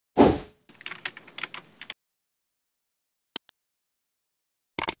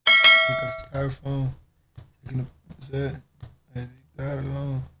styrofoam. Taking the what's that? Leave that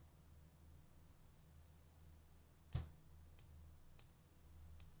alone.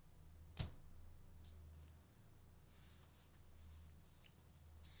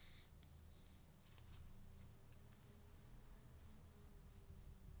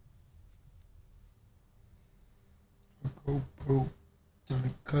 GoPro. Trying to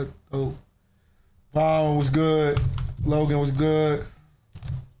cut though. Vaughn was good. Logan was good.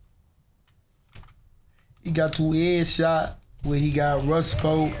 He got 2 headshot where he got rust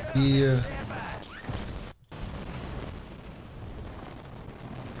spoke. Yeah.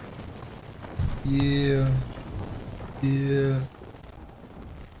 Yeah. Yeah.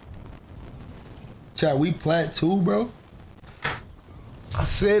 Chat, we plat 2, bro. I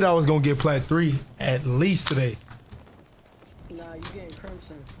said I was gonna get plat 3 at least today. Nah, you getting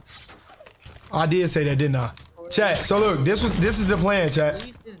crimson. I did say that, didn't I? Chat, so look, this is the plan, chat.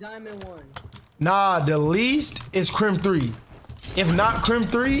 Least is diamond 1. Nah, the least is Crim 3. If not Crim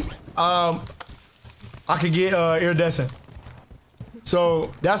 3, I could get iridescent.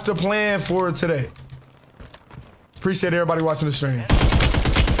 So that's the plan for today. Appreciate everybody watching the stream.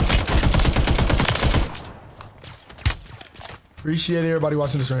 Appreciate everybody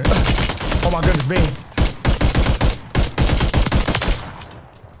watching the stream. Oh my goodness, Bean.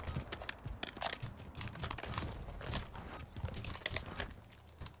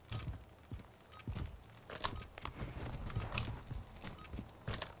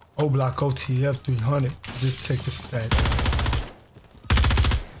 O Block OTF 300. Just take the stat.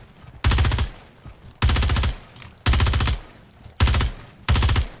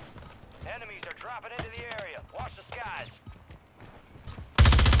 Enemies are dropping into the area. Watch the skies.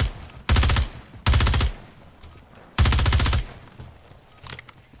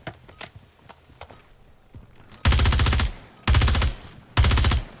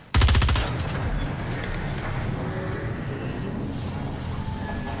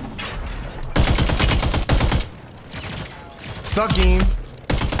 Stuck him.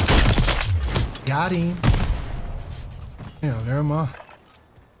 Got him. Yeah, never mind.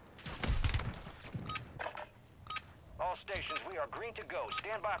 All stations, we are green to go.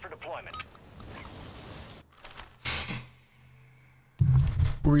 Stand by for deployment.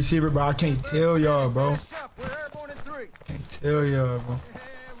 Receiver, bro. I can't tell y'all, bro. Can't tell y'all, bro.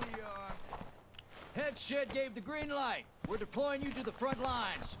 There we are. Head shed gave the green light. We're deploying you to the front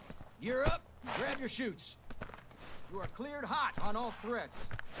lines. You're up. Grab your chutes. You are cleared hot on all threats.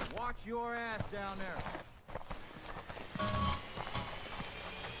 Watch your ass down there. I'll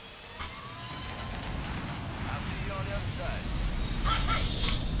see you on the other side.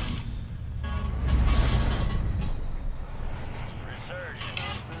 Resurgence.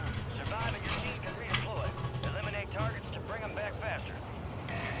 Survive and your team can redeploy. Eliminate targets to bring them back faster.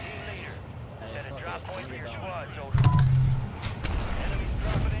 Your team leader. Set a drop point for your squad, soldier. Enemies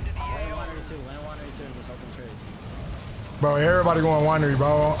dropping into the AO. Winery 2, land Winery 2 and just open trades. Bro, everybody going winery,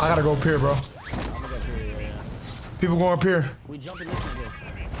 bro. I gotta go pier, bro. I'm gonna go through here, yeah. People going pier. We jumping this one here.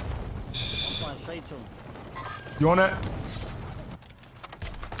 I'm flying straight to him. You on that?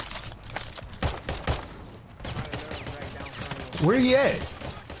 Where he at?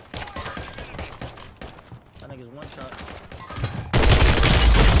 That nigga's one shot.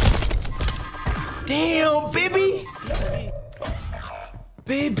 Damn, baby.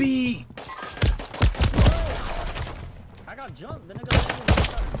 Baby. I got jumped. The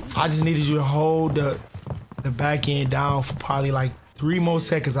nigga. I just needed you to hold the back end down for probably like 3 more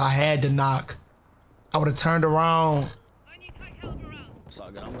seconds. I had to knock. I would have turned around. It's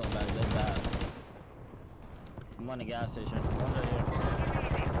all good. I'm going back that bad. I'm on the gas station. One right here.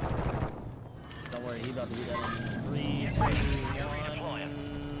 Don't worry, he about to do that in 3, 2, 1.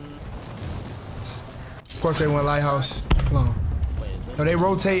 Of course they went lighthouse. Hold on. No, they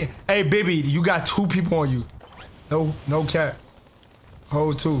rotate. Hey, baby, you got 2 people on you. No cap.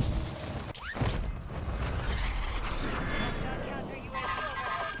 Hold 2.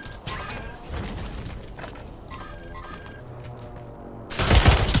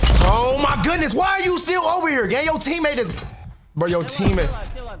 Oh my goodness, why are you still over here, gang? Your teammate is... Bro, your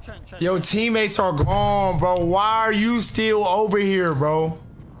teammates are gone, bro. Why are you still over here, bro?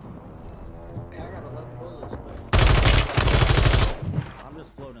 I'm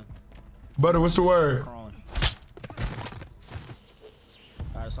just floating. Butter, what's the word? Crawling.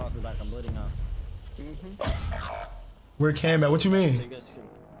 Alright, sauce is back. I'm bleeding now. Where Cam at? What you mean? Yeah,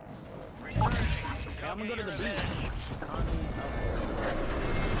 I'm gonna go to the beach.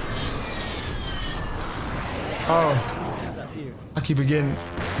 Oh, I keep forgetting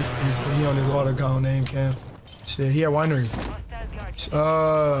he on his auto account name, Cam. Shit, he at winery.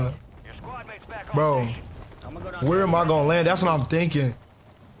 back on Bro, station. I'm gonna go down. where am I gonna land? That's what I'm thinking.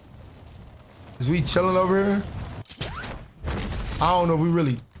 Is we chilling over here? I don't know if we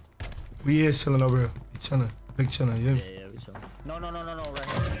really. We is chilling over here. We chilling. Big chilling, yeah. Yeah, we chilling. No, right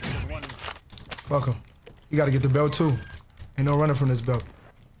here. One. Fuck him. You gotta get the belt too. Ain't no running from this belt.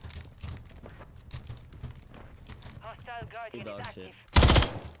 Hostile Guardian Dog is shit. active.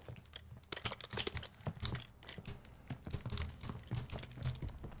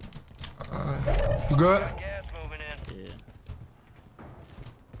 You good? Gas moving in. Yeah.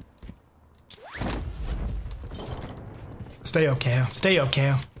 Stay up, Cam. Stay up,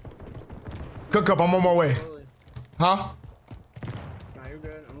 Cam. Cook up, I'm on my way. Huh? Nah, you're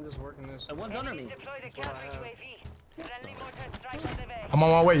good. I'm just working this. One's under me. Deploy the counter UAV. Friendly mortar strike on the way. I'm on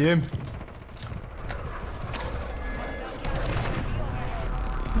my way, yeah.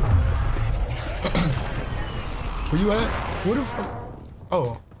 Where you at? Where the fuck?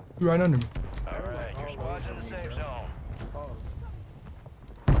 Oh, you right under me. Alright, your squad's in the safe zone.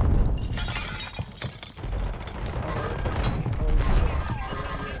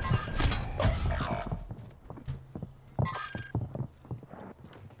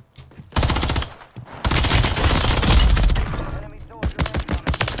 Enemy soldier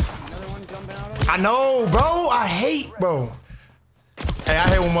incoming. Another one jumping out of you. I know, bro. I hate, bro. Hey, I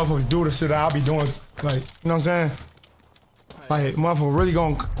hate when motherfuckers do the shit that I'll be doing. Like, you know what I'm saying? Like, motherfucker really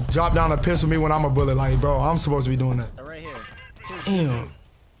gonna drop down a pistol me when I'm a bullet. Like, bro, I'm supposed to be doing that. They're right here. Damn.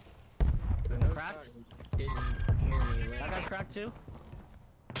 Cracked. Didn't hear me. That guy's cracked too.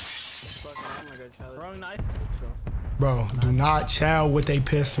 Fucking, oh my god, Tyler. Throwing knife. Bro, do not chow with a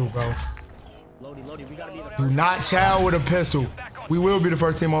pistol, bro. Lodi, we gotta be the Do not chow with a pistol. We will be the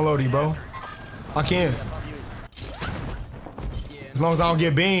first team on Lodi, bro. I can. As long as I don't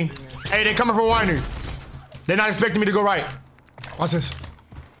get beamed. Hey, they coming from Winery. They're not expecting me to go right. Watch this.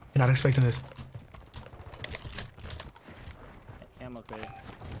 They're not expecting this. ammo crate.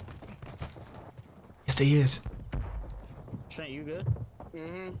 Yes, they is. Trent, you good?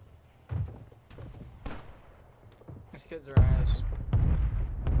 Mm-hmm. These kids are ass.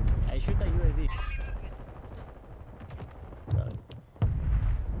 Hey, shoot that UAV. Got it.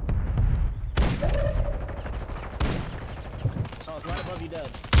 So it's right above you, dead.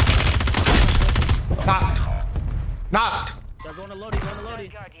 Knocked. Knocked. They're going to Lodi,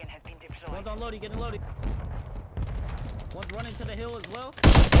 Guardian has been deployed. One's on Lodi, getting Lodi. One's running to the hill as well.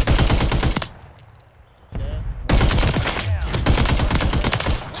 Dead.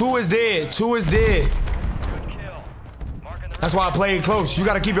 Two is dead. Two is dead. Good kill. Marking the That's why I play it close. You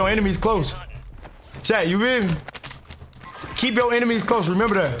gotta keep your enemies close. Chat, you in? Keep your enemies close.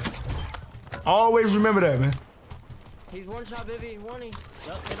 Remember that. Always remember that, man. He's one shot, baby. One. Yep,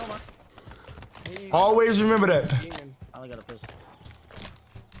 they don't mind. Always remember that. Demon. I only got a pistol.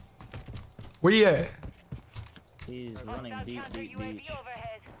 Where you at? He's running deep.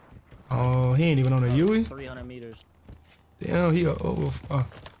 Oh, he ain't even on a Yui. 300 meters. Damn, he oh.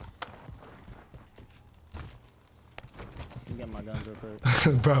 You get my guns real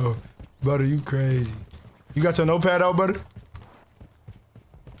quick. Bro, butter, you crazy. You got your notepad out, butter?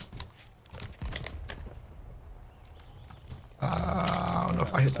 I don't know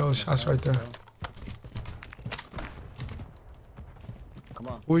if I hit those shots right there. Come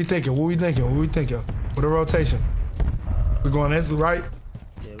on. What we thinking? What we thinking? What we thinking? With a rotation. We going this right?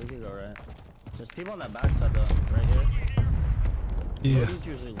 Yeah, we could go right. There's people on that backside though, right here. Yeah. These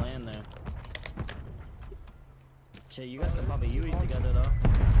usually land there. Shit, you guys can pop a UE together though.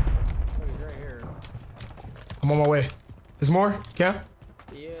 Oh, he's right here. I'm on my way. There's more? Cam?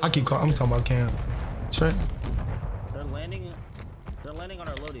 Yeah. I keep calling. I'm talking about Cam. Trent? They're landing. They're landing on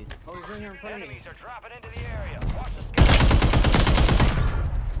our Lodi. Oh, he's right here in front of me. enemies are dropping into the area. Watch the sky.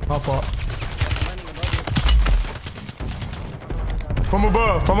 My fault. They're landing above you. From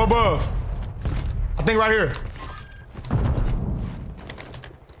above. From above. I think right here.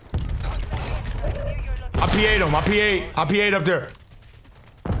 I PA'd him. I PA'd up there.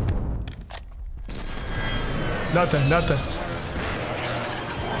 Nothing. Nothing.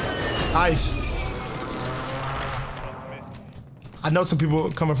 Nice. I know some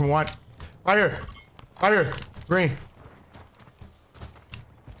people coming from one. Right here. Right here. Green.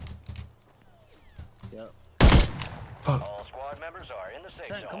 Yep. Fuck. All squad members are in the safe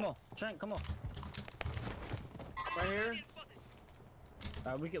Trent, zone. come on. Trent, come on. Right here.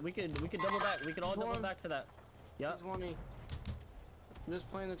 We could double back. We could all double back to that. Yep. He's one. I'm just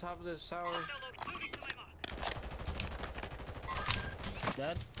playing the top of this tower.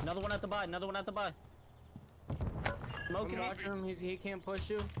 Dead. Another one at the buy. Another one at the buy. Smoking I'm me. watching him. He can't push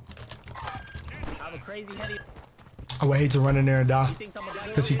you. I have a crazy heady. I would hate to run in there and die. He thinks I'm a guy.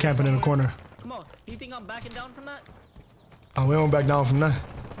 Because he camping in the corner. Come on. You think I'm backing down from that? Oh, we don't back down from that.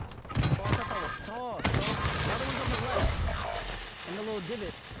 Oh, I thought that was sauce, bro. The other one's on the left. In the little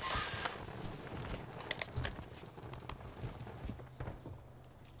divot.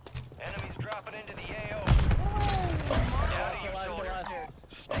 Enemies dropping into the AO.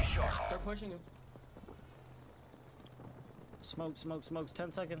 Stay sharp. They're pushing him. Smokes.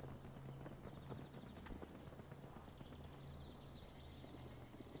 10 seconds.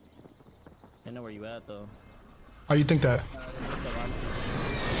 They know where you at, though. How you think that?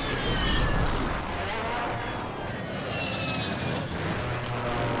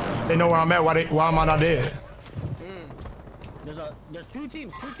 They know where I'm at. Why am I not dead? There's two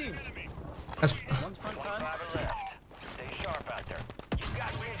teams. That's, One's front side. Left. Stay sharp out there. You've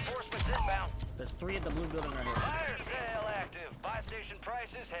got reinforcements inbound. There's 3 at the blue building right here. Fire sale active. Buy station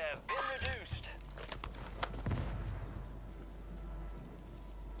prices have been reduced.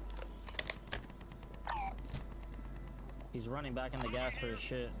 He's running back in the gas for his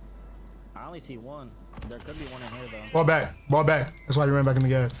shit. I only see one. There could be one in here, though. ball back. That's why you ran back in the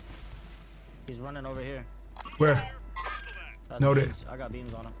gas. He's running over here. Where? That's Noted. beams. I got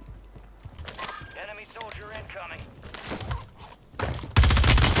beams on him. Enemy soldier incoming.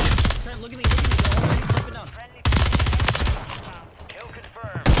 Trent, look at me. Bro. Already flipping down. Kill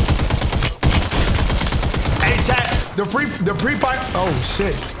confirmed. Hey, chat. The pre-fire. Oh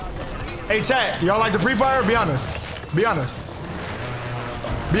shit. Hey, chat. Y'all like the pre-fire? Be honest. Be honest.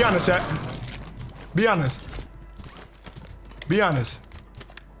 Be honest, chat. Be honest. Be honest.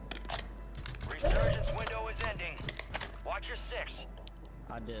 Resurgence window is ending. Watch your 6.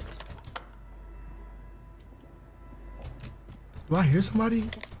 I did. Do I hear somebody?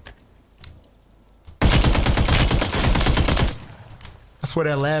 I swear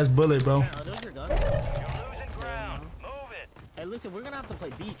that last bullet, bro. Are those your guns? You're losing ground. Move it. Hey, listen, we're gonna have to play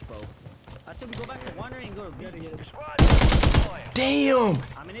beach, bro. I said we go back to Winery and go to beach. Your squad is deploying. Damn.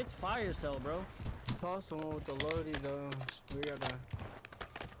 I mean, it's fire cell, bro. Saw someone with the loadie though. We gotta.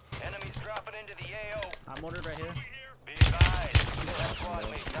 Enemies dropping into the AO. I'm ordered right here. Be advised. Still have squad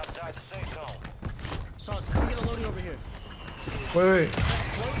mates outside the safe zone. Sauce, come get a loadie over here. Wait.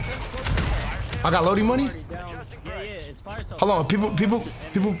 I got loading money? Yeah, it's fire cell. Hold on, people. No,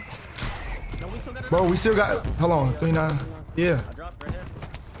 we still got it. Bro, we still got. Hold on, 39. Yeah. I dropped right here.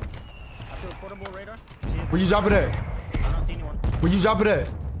 I threw a portable radar. See it? Where you drop it at? I don't see anyone. Where you drop it at?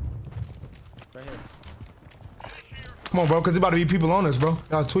 Right here. Come on, bro, cause there about to be people on us, bro.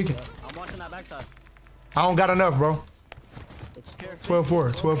 Y'all tweaking. I'm watching that backside. I don't got enough, bro. It's here.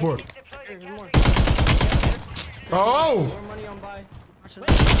 12-4, 12-4. There's more. Oh! More money on buy.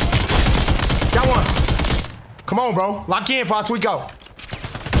 Got one. Come on, bro. Lock in before I tweak out.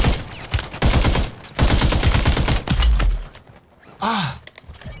 Ah.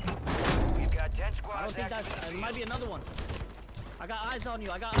 We've got 10 I squads don't think that's. active. It might be another one. I got eyes on you.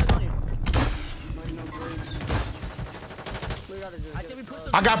 We gotta just I said we put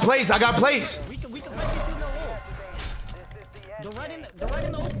the. I got place. We can fight this in the hole. They're right in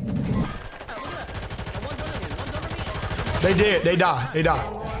the hole. Look at that. And one's under me. They did. They died. They died.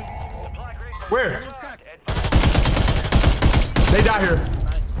 Supply crates Where? One's cracked. They died here.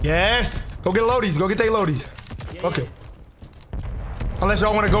 Nice. Yes. Go get loadies. Go get they loadies. Okay. Unless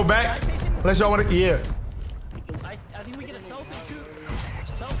y'all want to go back. Unless y'all want to. Yeah. I think we get a self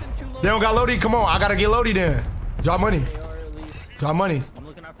and two loaded. They don't got loaded. Come on. I gotta get loaded then. Drop money. They are at least. Drop money. I'm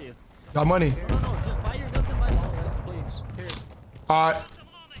looking after you. Drop money. No, just buy your guns and buy selves, please. Here. All right.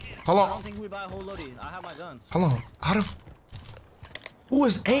 Hold I on. don't think we buy a whole loadie. I have my guns. Hold on. How the? Who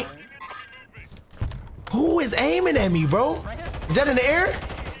is aiming at me, bro? Right here. Is that in the air?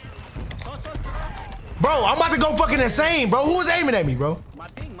 Sauce, Bro, I'm about to go fucking insane, bro. Who is aiming at me, bro? my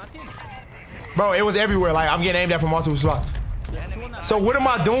ping. Bro, it was everywhere. Like, I'm getting aimed at from multiple spots. There's two on that. So what am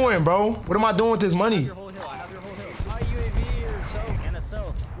I doing, bro? What am I doing with this money? Your whole hill. I have your whole hill. Buy UAV or so. And a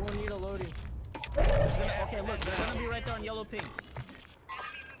cell. We'll need a loadie. Okay, look, they're gonna be right there on yellow ping.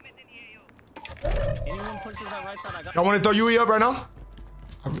 Anyone pushes that right side, I got. Y'all want to throw UE up right now?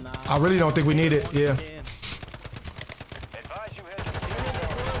 I really don't think we need it. Yeah. Advise you head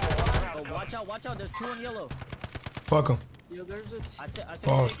to Oh, watch out. There's two on yellow. Fuck them. Yo, there's a I said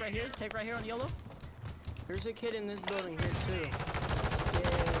Oh. take right here on yellow. there's a kid in this building here too.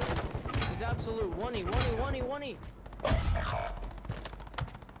 Yeah. He's absolute one-y. My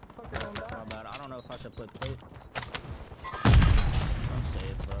bad. I don't know if I should play plate. I'm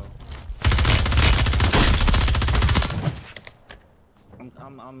safe, bro.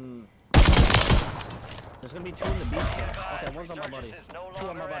 I'm. There's gonna be two in the beach here. Okay, one's on my buddy. no Two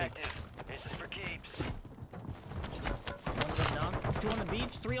on my longer buddy. active. This is for keeps. One's down. Two on the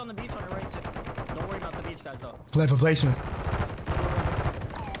beach. 3 on the beach on the right too. Don't worry about the beach guys though. Play for placement.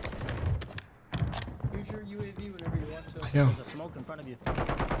 Use your UAV whenever you want to. I am. There's a smoke in front of you. Go around.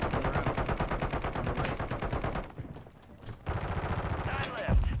 On the right. 9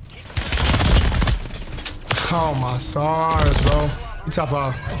 left. Keep Oh my stars, bro. You tough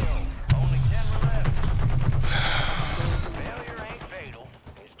out. only 10 were left. Failure ain't fatal.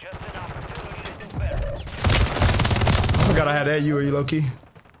 It's just an opportunity to do better. I forgot I had that UAV low key.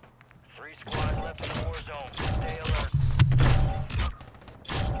 3 squads left in the Warzone. Stay alert.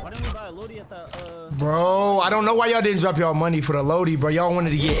 Why didn't we buy a loadie at the Bro, I don't know why y'all didn't drop y'all money for the loadie, bro. Y'all wanted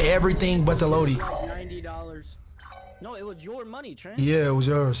to get everything but the loadie. $90. No, it was your money, Trent. Yeah, it was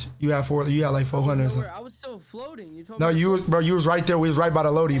yours. You had like 400 or something. I was still floating. You told No, me. you was right there. We was right by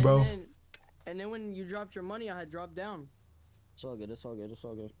the loadie, bro. And then when you dropped your money, I had dropped down. It's all good. It's all good. It's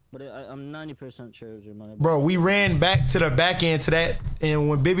all good. But I'm 90% sure it was your money. Bro, we ran back to the back end to that, and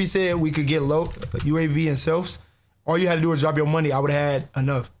when Bibby said we could get low UAV and selfs, all you had to do was drop your money. I would have had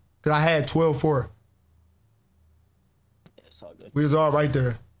enough, cause I had 12-4. It's all good. We was all right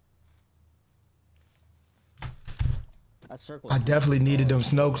there. That circle. I definitely needed them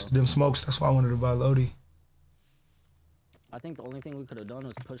smokes. That's why I wanted to buy Lodi. I think the only thing we could have done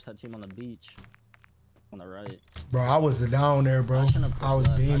was push that team on the beach, on the right. Bro, I was down there, bro. I was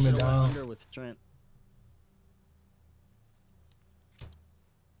beaming down. Under with Trent.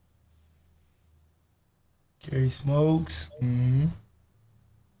 Carry smokes.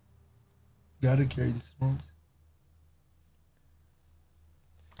 Gotta carry the smokes.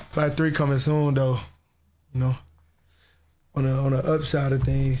 Flat 3 coming soon, though. You know, on the upside of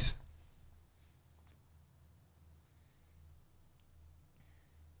things.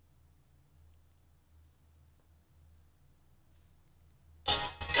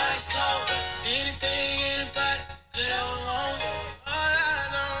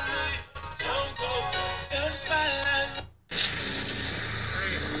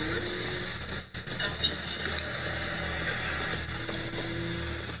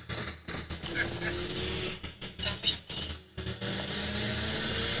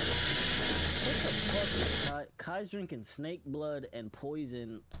 Kai's drinking snake blood and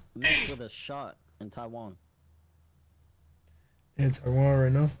poison mixed with a shot in Taiwan. In Taiwan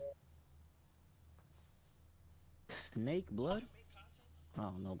right now. Snake blood? I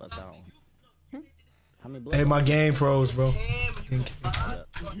don't know about that one. How many blood? Hey, my game froze, bro.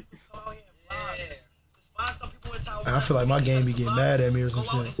 I feel like my game be getting mad at me or some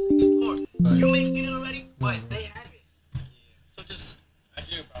shit. You may seen it already, but they have it. So just, I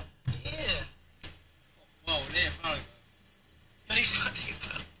do, bro. Yeah. Whoa, they probably.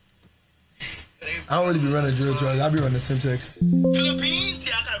 I don't really be running drill trucks. I be running Simtex. Philippines?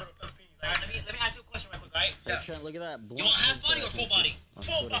 Yeah, I gotta go to Philippines. All right, let me ask you a question right quick, right? Hey, Trent, look at that. You want half body or full body?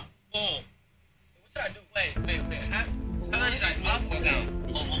 Full body. Oh. What should I do? Wait. How many is that? Up or down?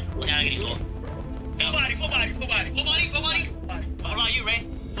 Oh, yeah, I get it. Full body. What about you, Ray?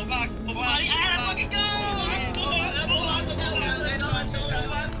 Full body. Ah, let's fucking go! Full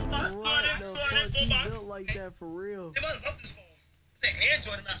box. Built like that for real. They must love this phone. It's an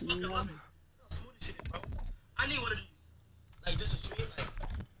Android and I fucking love it. Look how smooth this shit is, bro. I need one of these. Like, just a straight, like.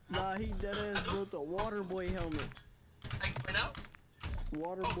 Nah, he deadass built a Waterboy helmet. Like, right now?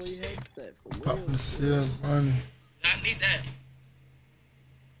 Waterboy headset for real. Popping still running. I need that.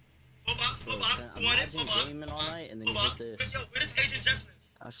 Full box. Imagine gaming all night and then you hit this. Yo, where does Asian Jeff live?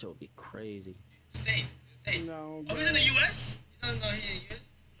 That shit would be crazy. States. No. Oh, he's in the U.S.? He doesn't know he's in the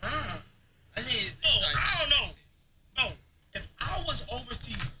U.S.? I think he's... Oh, I don't know. Bro, if I was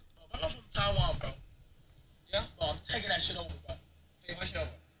overseas, bro, if I'm from Taiwan, bro. Yeah? Bro, I'm taking that shit over, bro. Hey, what shit over?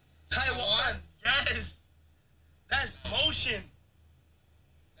 Taiwan, yes. That's motion.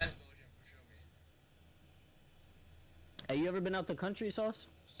 That's motion for sure, man. Hey, you ever been out the country, Sauce?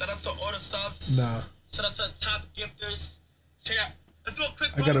 Shout out to all the subs. Nah. Shout out to the top gifters. Check out. Let's do a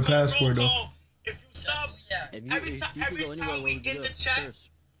quick I got a passport, though. If you sub, If you could go anywhere, where would you go first?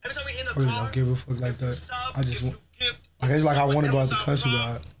 every time we in the I really car, don't give a fuck like that. sub, I just if want. you gift, Like, it's like I want to go out the whatever's country,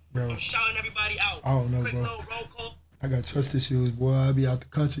 out but bro, I'm shouting everybody out. I don't know, Quick bro. little roll call. I got trust issues, boy. I be out the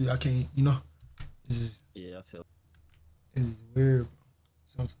country. I can't, you know. It's just, Yeah, I feel. it's just weird, bro.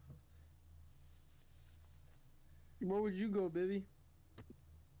 Sometimes. Where would you go, baby?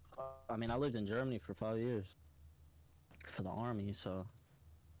 I mean, I lived in Germany for 5 years. For the army, so.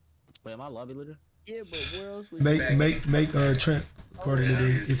 Wait, am I lobby leader? Yeah, but where else would you Make Trent part of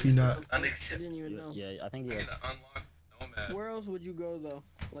today if he not. I didn't even know. Yeah, I think you're. Unlock Nomad. Where else would you go though?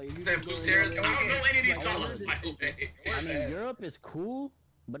 Like if you Say could blue go stairs. I anywhere don't know any of these like, colors. other I mean, Europe is cool,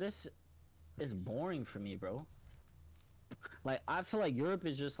 but it's boring for me, bro. Like I feel like Europe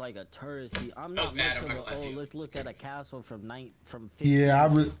is just like a touristy. I'm not looking for let's look at a castle from 50. Yeah,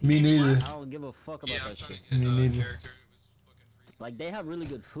 me neither. I don't give a fuck about that shit. Me neither. Like they have really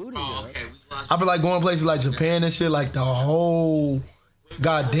good food in Europe. I feel like going places like Japan and shit, like the whole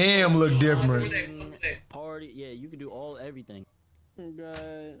goddamn look different. Party, yeah, you can do everything.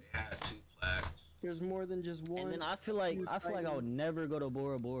 God. There's more than just one. And then I feel like I would never go to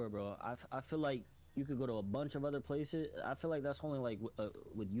Bora Bora, bro. I feel like you could go to a bunch of other places. I feel like that's only like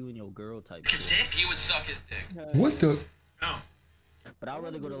with you and your girl type. His dick? He would suck his dick. What the? No. But I'd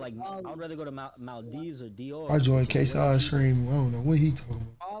rather go to like I'd rather go to Maldives or Dior. I joined KSI stream. I don't know what he talking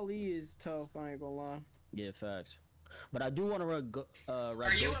about. Bali is tough. I ain't gonna lie. Yeah, facts. But I do want to ride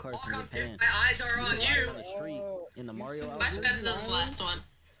go-karts in Japan. My eyes are on you. On the street in the Mario Much outfit. better than the last one.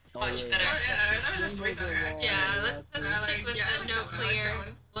 Much better. Yeah, let's stick with the no clear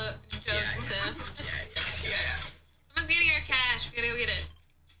jokes. Someone's getting our cash. We gotta go get it.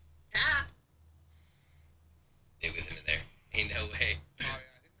 Yeah. Stay with him in there. Ain't no way.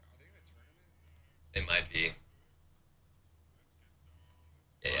 They might be.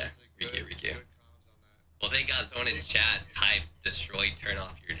 Yeah. Riku. Well, thank God someone in chat typed destroy, turn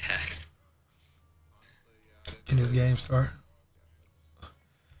off your text. Can this game start?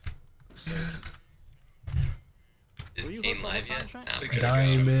 Is Kane live yet? Nah,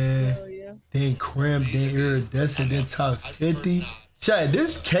 Diamond, then Crim, then Iridescent, then top 50. Chat,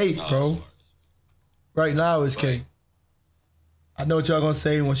 this cake, bro. Right now it's cake. I know what y'all gonna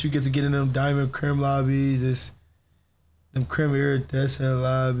say once you get in them Diamond Crim lobbies, it's them Crim Iridescent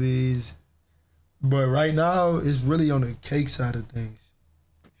lobbies. But right now, it's really on the cake side of things.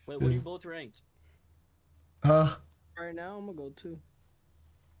 Wait, what are you both ranked? Huh? Right now, I'm gonna go 2.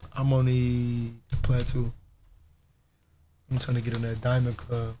 I'm on the plateau. I'm trying to get in that Diamond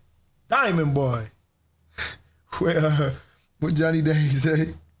Club. Diamond Boy! What Johnny Day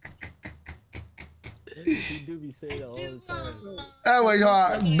say? He do be saying it all the time. That way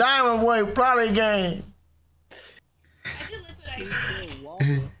hard. Diamond Boy, probably game. I did look what I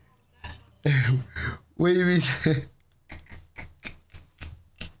What you be saying?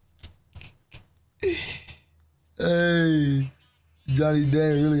 Hey, Johnny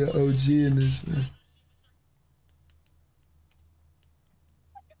Dan really an OG in this thing.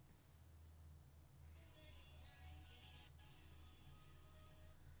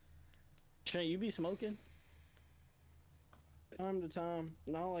 Trent, you be smoking? Time to time,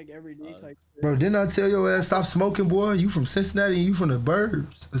 not like every day type. Bro, didn't I tell your ass stop smoking, boy? You from Cincinnati and you from the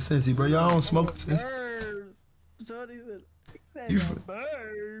burbs. Cincy, bro. Y'all don't smoke in Cincinnati. Burbs. Shorty said,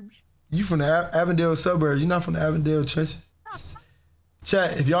 You from the Avondale suburbs. You not from the Avondale trenches.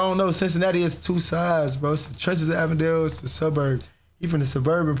 Chat, if y'all don't know, Cincinnati is 2 sides, bro. It's the trenches of Avondale, it's the suburbs. He from the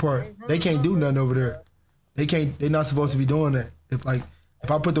suburban part. They can't do nothing over there. They not supposed to be doing that. If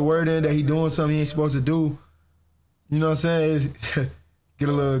I put the word in that he doing something he ain't supposed to do, you know what I'm saying? Get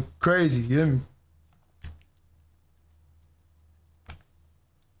a little crazy, you hear me?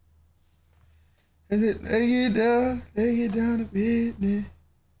 They get down a bit, man.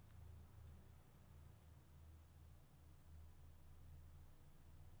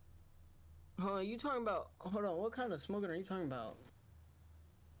 You talking about? Hold on, what kind of smoking are you talking about?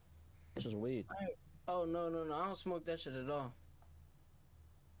 It's just weed. Oh no, I don't smoke that shit at all.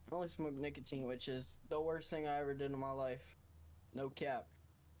 I only smoke nicotine, which is the worst thing I ever did in my life. No cap.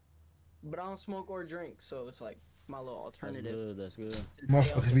 But I don't smoke or drink, so it's like my little alternative. That's good.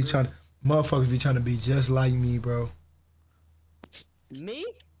 Motherfuckers be trying to be just like me, bro. Me?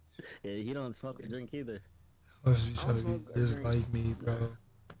 Yeah, he don't smoke or drink either. Motherfuckers be trying to be just like me, bro.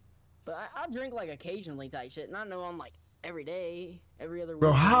 But I drink like occasionally type shit. And I know I'm like every day, every other week.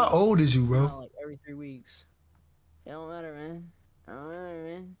 Bro, how old is you, bro? Like every 3 weeks. It don't matter, man. It don't matter,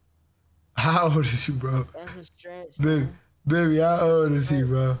 man. How old is you, bro? That's a stretch, Baby, how old is he,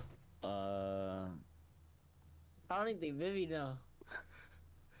 bro? I don't even think Vivi know.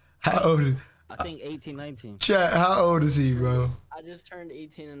 How old is I think 18, 19. Chat, how old is he, bro? I just turned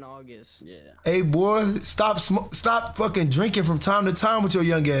 18 in August. Yeah. Hey, boy, stop fucking drinking from time to time with your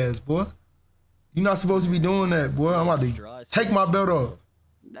young ass, boy. You're not supposed to be doing that, boy. I'm about to take my belt off.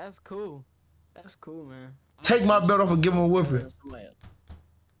 That's cool. That's cool, man. Take my belt off and give him a whooping.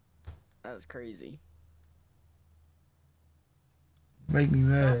 That's crazy. Make me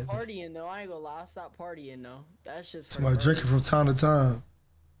mad. Stop partying, though. I ain't gonna lie. Stop partying, though. That's just To my drinking from time to time.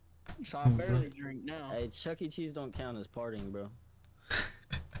 So I barely drink now. Hey, Chuck E. Cheese don't count as partying, bro.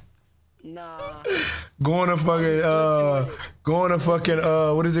 Nah. Going to fucking,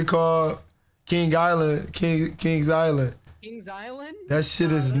 what is it called? King's Island. King's Island? That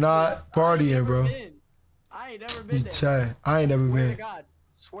shit is not partying, bro. I ain't never been there. Chat. I ain't never been.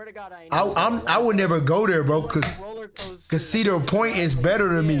 Swear to God, I ain't never been. I would never go there, bro, cause Cedar Point is better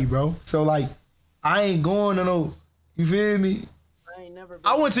than me, bro. So like, I ain't going to no. You feel me? I ain't never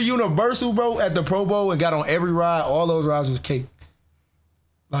been. I went to Universal, bro, at the Pro Bowl and got on every ride. All those rides was cake.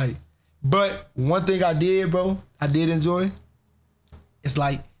 Like, but one thing I did, bro, I did enjoy. It's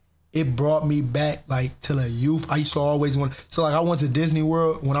like it brought me back like to the youth. I used to always want. So like I went to Disney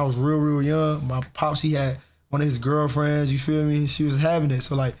World when I was real young. My pops, he had one of his girlfriends. You feel me? She was having it.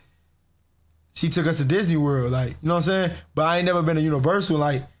 So like, she took us to Disney World. Like, you know what I'm saying? But I ain't never been to Universal.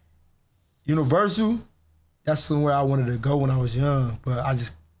 Like, Universal, that's somewhere I wanted to go when I was young. But I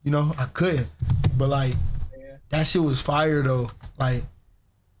just, you know, I couldn't. But like, that shit was fire though. Like,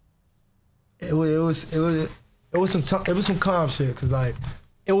 it was some calm shit. Cause like,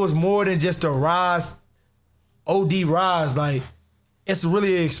 it was more than just a rise, OD rise. Like, it's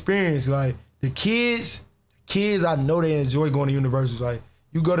really an experience. Like, the kids, I know they enjoy going to Universal. Like,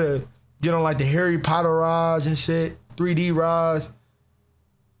 you go to get on like the Harry Potter rides and shit, 3D rides.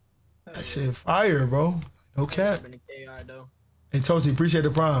 That shit fire, bro. No cap. Hey, Toasty, appreciate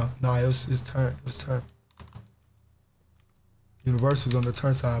the prime. Nah, it's turn. Universal's on the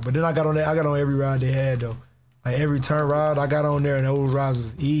turn side. But then I got on every ride they had though. Like every turn ride I got on there and those rides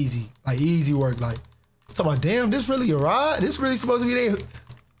was easy. Like easy work. Like, I'm talking about, damn, this really a ride? This really supposed to be they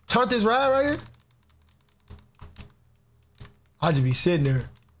turn this ride right here? I just be sitting there.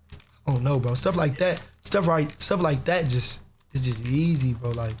 I don't know, bro. Stuff like that just, it's just easy, bro.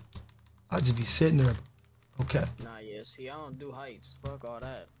 Like, I just be sitting there. Okay. Nah, yeah, see, I don't do heights. Fuck all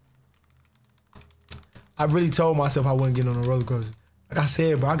that. I really told myself I wouldn't get on a roller coaster. Like I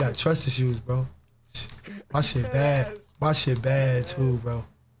said, bro, I got trust issues, bro. My shit bad. My shit bad too, bro.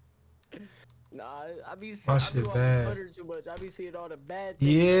 Nah, I be my shit bad. Too much. I be seeing all the bad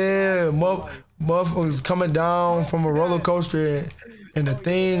things. Yeah, motherfuckers coming down from a roller coaster and the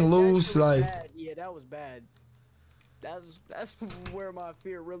thing loose, like. Yeah, that was bad. That's where my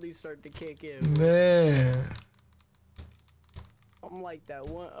fear really started to kick in. Man. I'm like that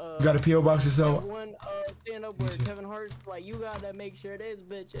one. You got a P.O. box or something? One stand up where Kevin Hart's like, you gotta make sure this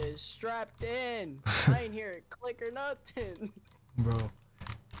bitch is strapped in. I ain't hear it click or nothing. Bro.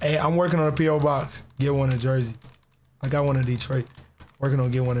 Hey, I'm working on a P.O. box. Get one in Jersey. I got one in Detroit. Working on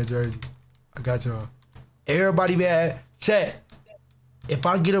get one in Jersey. I got y'all. Everybody bad. Chat. If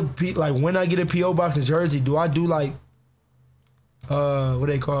I get when I get a P.O. box in Jersey, do I do like, what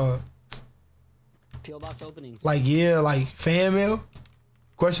they call? P.O. box openings. Like, yeah, like fan mail?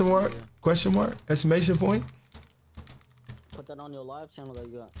 Question mark? Yeah. Question mark? Exclamation point? Put that on your live channel that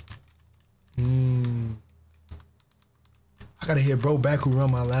you got. I gotta hit bro back who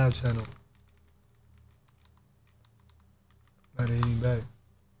run my live channel. Not hitting back.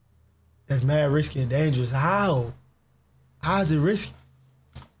 That's mad risky and dangerous. How? How is it risky?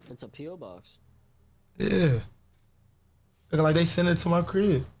 It's a P.O. box. Yeah. Looking like they sent it to my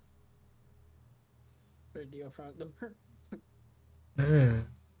crib. Front door. Man.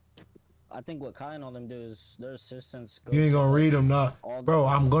 I think what Kai and all them do is their assistants go. You ain't gonna read them, nah. Bro,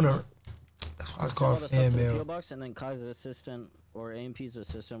 I'm gonna. That's why it's called fan mail. Box, and then Kai's assistant or AMP's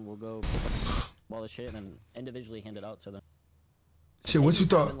assistant will go all the shit and individually hand it out to them. Shit, what you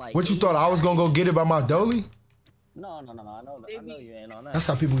thought? What you thought I was gonna go get it by my dolly? No. I know you ain't on that. That's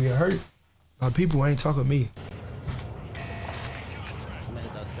how people get hurt. My people ain't talking to me. I'm gonna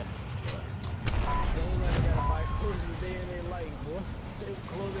hit that spin.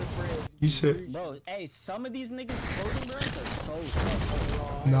 You said, bro, hey, some of these niggas clothing brands are so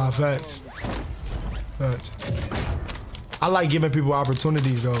tough. Nah, facts. Facts. I like giving people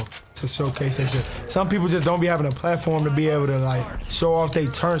opportunities though to showcase that shit. Some people just don't be having a platform to be able to like show off they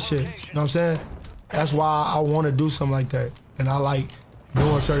turn shit. You know what I'm saying? That's why I want to do something like that, and I like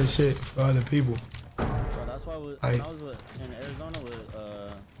doing certain shit for other people. Bro, that's why when I was in Arizona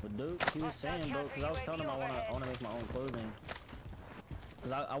with Duke, he was saying, bro, because I was telling him I want to make my own clothing.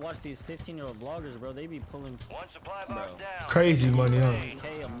 Cause I watch these 15-year-old vloggers, bro. They be pulling, crazy money, huh?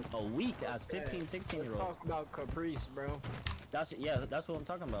 A week as 15, 16-year-olds. Talk about Caprice, bro. That's what I'm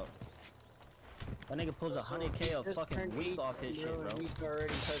talking about. That nigga pulls 100K a fucking week off his shit, bro.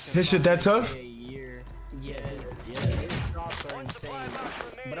 His shit that tough? Yeah. His drops are insane.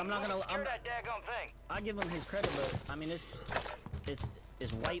 But I'm not gonna. I give him his credit, but I mean it's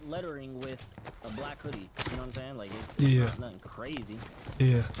white lettering with a black hoodie. You know what I'm saying? Like it's nothing crazy.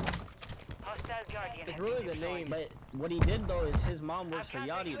 Yeah. It's really the name. But what he did though is his mom works for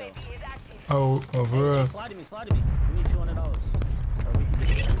Yachty though. Oh, for real. Hey, slide to me. We need $200. Or we can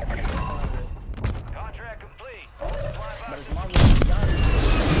get it. Contract complete. But his mom works for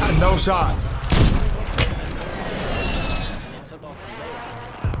Yachty. No shot.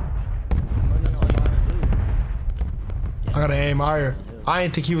 gotta aim higher. I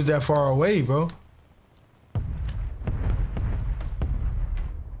didn't think he was that far away, bro.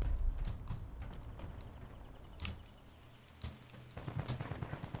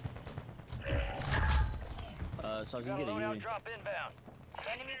 So I can get a UE. Drop inbound.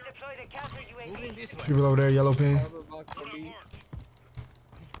 Enemies deployed a counter UAV. People over there, yellow pin.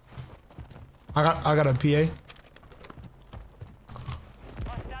 I got a PA.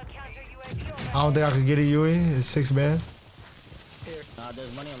 I don't think I could get a UE. It's 6 bands. Nah,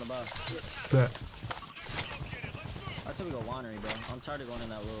 there's money on the box. Bet. I said we go winery, bro. I'm tired of going in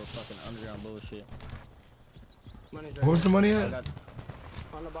that little fucking underground bullshit. What was the money at?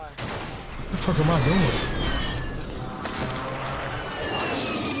 On the buy. What the fuck am I doing?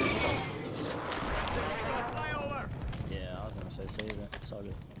 Yeah, I was gonna say save it. It's all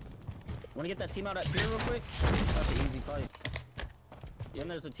good. Wanna get that team out at pier real quick? That's an easy fight. Yeah,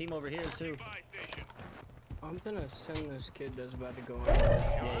 and there's a team over here too. I'm gonna send this kid that's about to go in.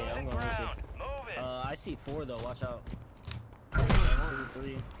 Yeah, I'm going this way. I see 4 though, watch out. 1, 2,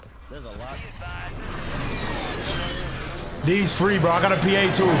 3. There's a lot. These free, bro. I got a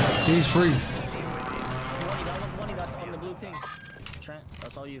PA too. These free. 20, that one's 20, that's on the blue ping. Trent,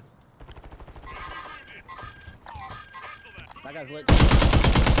 that's all you. That guy's lit.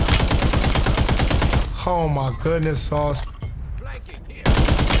 Oh my goodness, Sauce.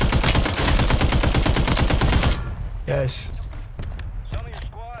 Yes. Some of your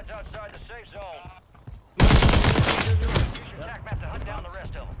squads outside the safe zone. Use your attack map to hunt down the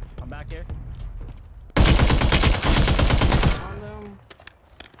rest of them. I'm back here. On them.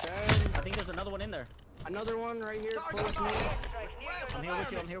 I think there's another one in there. Another one right here, close to me. I'm here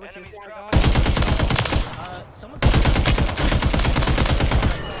with you, I'm here with you. Someone's...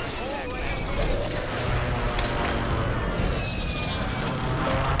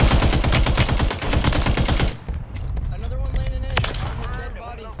 Another one landing in. On the dead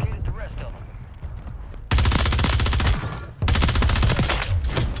body. Located the rest of them.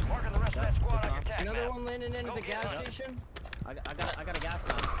 Marking the rest of that squad on your attack Another map. one landing into the gas station. I got a gas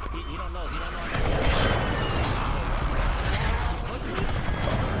mask. He don't know.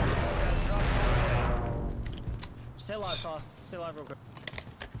 Stay alive, Sauce. Stay alive real quick.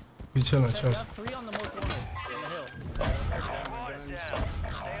 We chilling, Got trust. 3 on the most corner in the hill. Squad is down.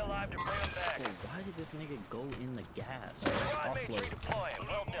 Stay alive to bring them back. Bro, why did this nigga go in the gas? Squad mates Offload. redeploying.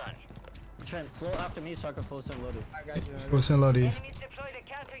 Well done. Trent, float after me so I can float some loaded. I got you. What's in Lodi? Enemies deployed a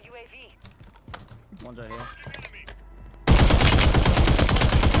counter UAV. One's right here.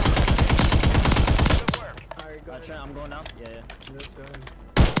 Good work. Alright, go ahead. Trent, I'm going down. Yeah. Yep, go ahead.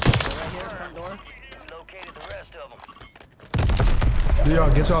 They're right here, front door. Located the rest of them. Do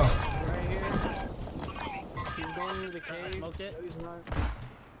y'all get y'all? Right here. He's going into the cave. I smoked it. No, he's not.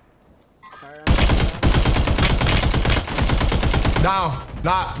 Alright, Down.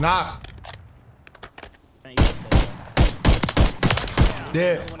 Knock. Trent, you can say that.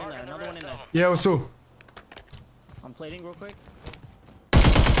 Dead. Another one in there. Yeah, it was 2. I'm plating real quick.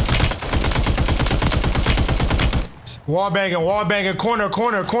 Wall banging, corner,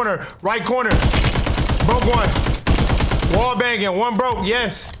 right corner. Broke one. Wall banging, one broke,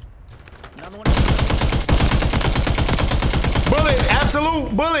 yes. Another one. Bullet,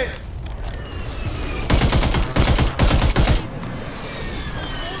 absolute bullet.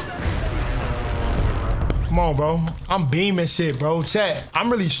 Come on, bro. I'm beaming shit, bro. Chat, I'm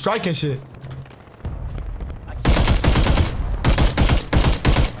really striking shit.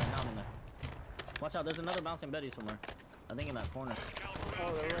 Watch out, there's another bouncing Betty somewhere. I think in that corner.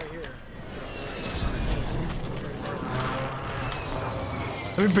 oh, they're right here.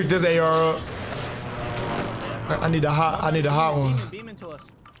 Let me pick this AR up. I need a hot one. Beaming to us.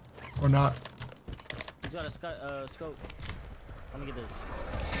 Or not. He's got a scope. Let me get this.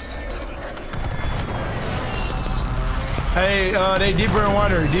 Hey, they deeper in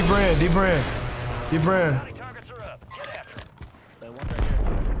water. Deeper in. Targets are up. Get after them. Wait, one's right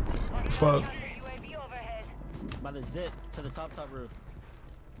here. Fuck. UAV overhead. By the zip to the top roof.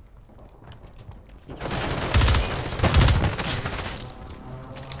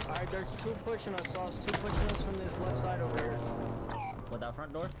 Alright, there's 2 pushing us, Sauce. 2 pushing us from this left side over here. What, that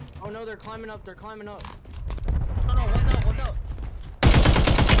front door? Oh no, they're climbing up. No, one's out.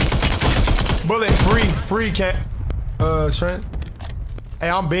 Bullet, free cat. Trent. Hey,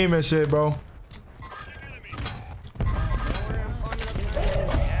 I'm beaming shit, bro.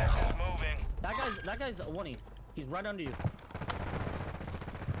 That guy's a 1-E. He's right under you.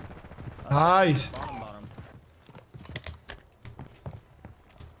 Nice. Bottom.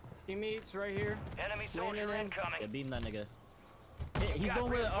 Teammates right here. Enemy soldier incoming. Yeah, beam that nigga. He's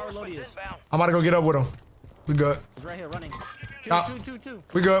going where our Lodi is. I'm about to go get up with him. We good. He's right here running. Two.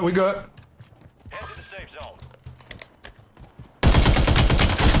 We good. We good. Head to the safe zone.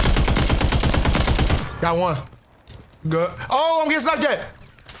 Got one. Good. Oh, I'm getting sniped at.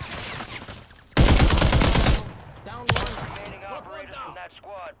 Down one. Remaining operators from that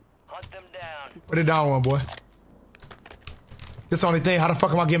squad. Hunt them down. Put it down one, boy. This the only thing. How the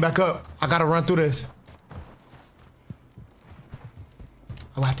fuck am I getting back up? I gotta run through this.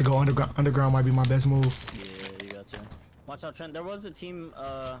 I'll have to go underground. Underground might be my best move. Yeah, you got to. Watch out, Trent. There was a team.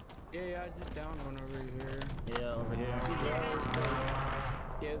 Yeah, I just downed one over here. Yeah, over here.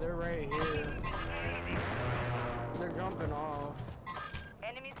 Yeah, they're right here. They're jumping off.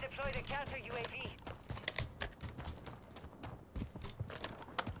 Enemies deployed a counter UAV.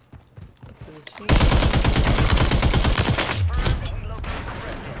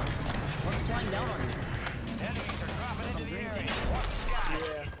 One's flying down on you. Enemies are dropping into the area.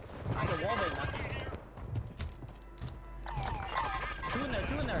 Yeah. I can wall bait now.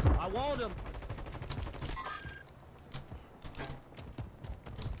 Two in there. I walled him.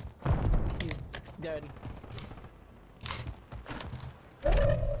 He's dead.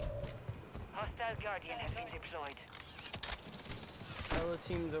 Hostile Guardian has been deployed. Other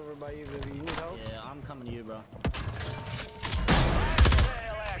team's over by you, baby. You need help? Yeah, I'm coming to you, bro. Sale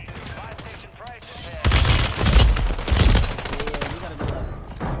active. Buy station prices Yeah, you gotta do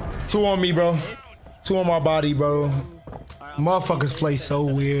that. Two on me, bro. Two on my body, bro. Motherfuckers play so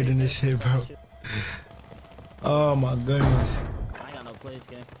weird in this shit, bro. Oh my goodness. I ain't got no plays,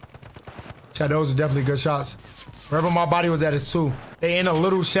 gang. Chat, those are definitely good shots. Wherever my body was at is two. They in a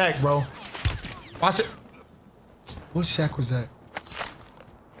little shack, bro. Watch it. What shack was that?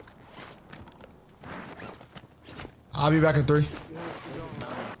 I'll be back in 3.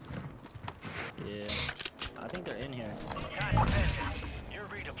 Yeah. I think they're in here. You're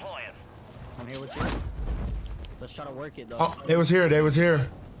redeploying. I'm here with you. Let's try to work it, though. Oh, they was here. They was here.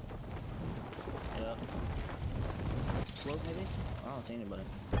 Yeah. Slope, maybe? I don't see anybody.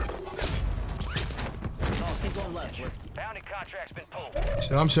 No, let's keep going left. Let's keep... Bounty contract's been pulled.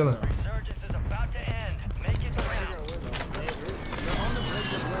 Shit, I'm chilling. Resurgence is about to end. Make it count. They're on the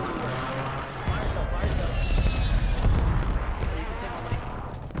bridge of where we were. Fire yourself. You can take my money.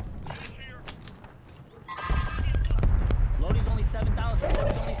 Lodi's only 7,000. We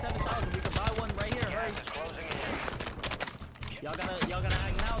can buy one right here. Hurry. Closing in. Y'all gotta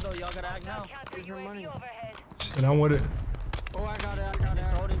act now, though. Y'all gotta act now. Here's your money. Shit, I'm with it. Oh, I got it.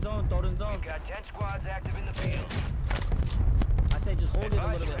 Throw it in zone. Got 10 squads active in the field. I say just hold it a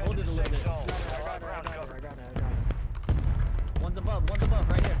little bit. I got it. One's above,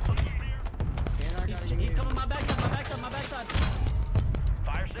 right here. And I got He's coming my backside.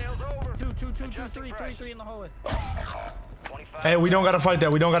 Fire sales over. Three in the hallway. 25. Hey, we don't gotta fight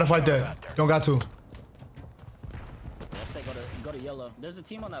that. Don't got to. I say go to yellow. There's a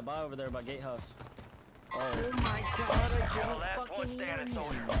team on that buy over there by Gatehouse. Oh my god, I You're the don't last one fucking hear standing, him.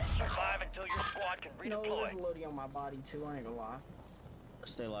 soldier. Survive until your squad can No, redeploy. there's a loadie on my body too, I ain't gonna lie.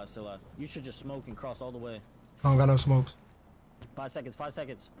 Stay alive. You should just smoke and cross all the way. I don't got no smokes. 5 seconds. We Two to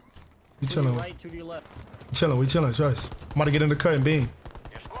your chilling. right, two to your left. We chilling. Trust. I'm about to get in the cut and beam.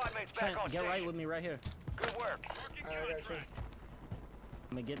 Your squad mates Trent, back on get right station. with me right here. Good work. Alright, I got you. I'm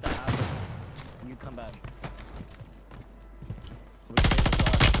gonna get that out. You come back. We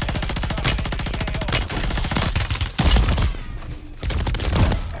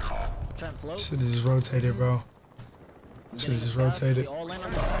Trent, float. Shit just rotated, bro. Shit just rotated. We all land on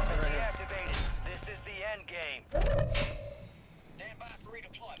the backside right here. Deactivated. This is the end game. Stand by for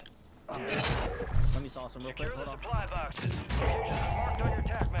redeployment. Let me saw some real quick. Secure Hold the on. supply boxes. Locations are marked on your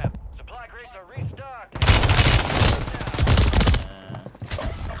task map. Supply crates are restocked.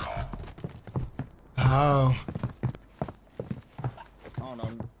 How? I don't know.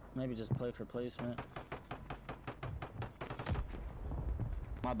 Maybe just play for placement.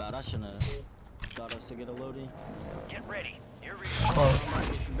 My bad. I shouldn't have got us to get a loadie. Get ready. You're Fuck. I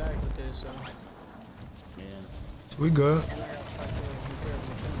might get you back with this, so. Yeah. We good.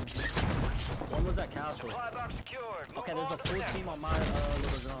 One was at castle. Supply box secured. Move Okay, there's on a to the full next. team on my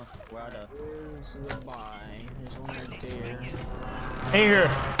little zone. Where I die. Where's the buy? There's one right there. Ain't here.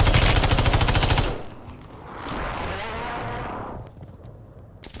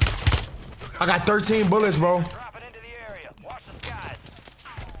 I got 13 bullets, bro. Dropping into the area. Watch the skies.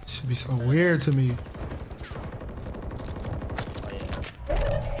 Should be so weird to me. Oh, yeah.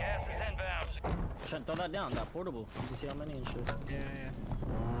 Gas is inbound. Trent, throw that down. That portable. You can see how many and shit. Yeah.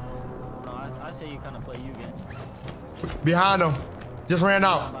 No, I say you kind of play you game. Behind them. Just ran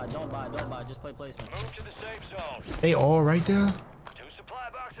out. Don't buy. Just play placement. Move to the safe zone. They all right there? 2 supply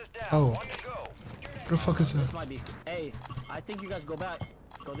boxes down. Oh. 1 to go. the fuck is that? This might be. Hey, I think you guys go back.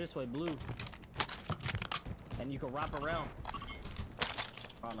 Go this way, blue. And you can wrap around.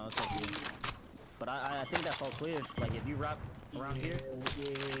 Oh no, it's up here. But I think that's all clear. Like if you wrap around here,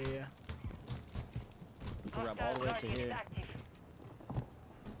 yeah. You can wrap all the way to here.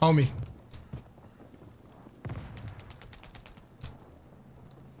 Homie.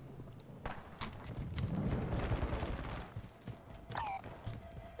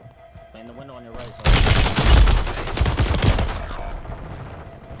 In the window on your right. So.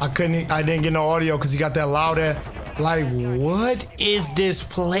 I didn't get no audio because he got that loud ass. Like, what is this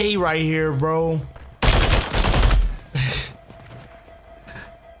play right here, bro?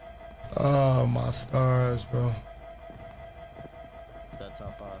 Oh, my stars, bro. That's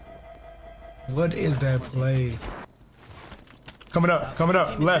how far. What is that play? Coming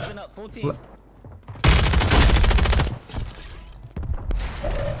up, left. Full team.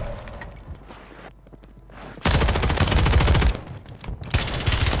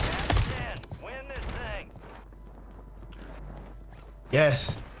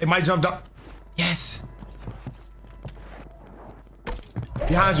 Yes. It might jump up. Yes.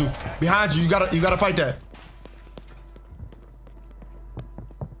 Behind you. Behind you. You gotta fight that.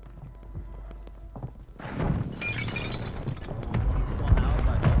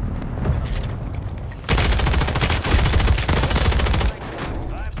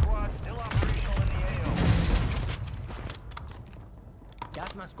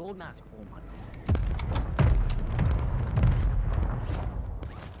 Gas mask, gold mask. Oh my God.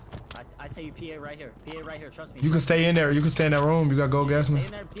 I say you PA right here. PA right here, trust me. You can stay in there. You can stay in that room. You gotta go, gas man.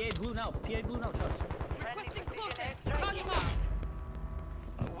 Stay in there. PA blue now. PA blue now, trust. Requesting closer. Target mark.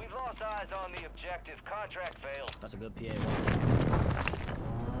 We've lost eyes on the objective. Contract failed. That's a good PA.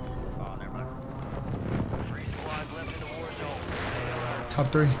 Oh, never mind. 3 squads left in the Warzone.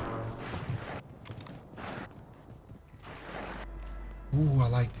 Top 3. Ooh, I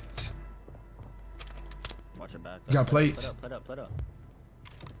like this. Watch it back. You got plates. Put up.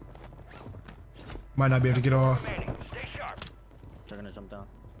 Might not be able to get off. Stay sharp. They're gonna jump down.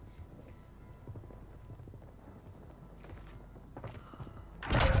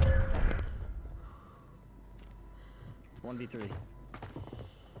 One v 3.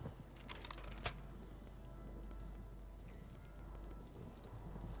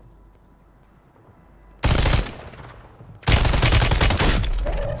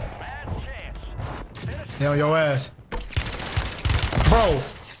 They on your ass. Bro.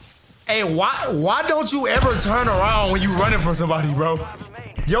 Hey, why don't you ever turn around when you running from somebody, bro?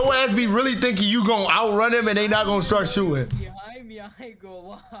 Your ass be really thinking you gonna outrun them and they not gonna start shooting. Behind me, I ain't gonna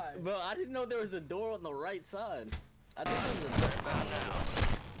lie. Bro, I didn't know there was a door on the right side. I didn't know there was a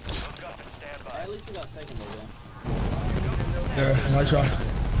door. At least we got second though, Yeah, I try.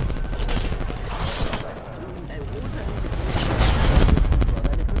 Hey, what was that? Bro,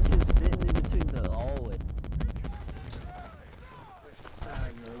 that was just sitting in between the hallway.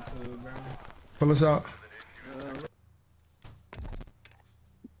 Pull us out.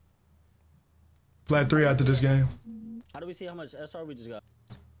 Flat 3 after this game. How do we see how much SR we just got?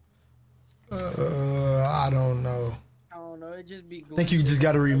 I don't know. I don't know. It just be. I think you just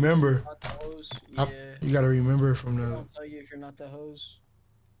gotta remember. Not the hose. Yeah. You gotta remember from the. I'll tell you if you're not the hose.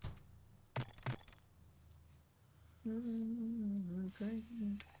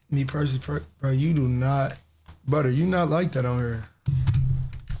 Me personally, bro, you do not, Butter, you not like that on here.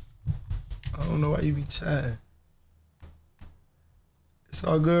 I don't know why you be chatting. It's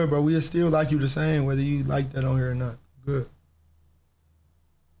all good, bro. We still like you the same, whether you like that on here or not. Good.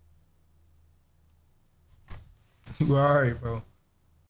 You alright, bro.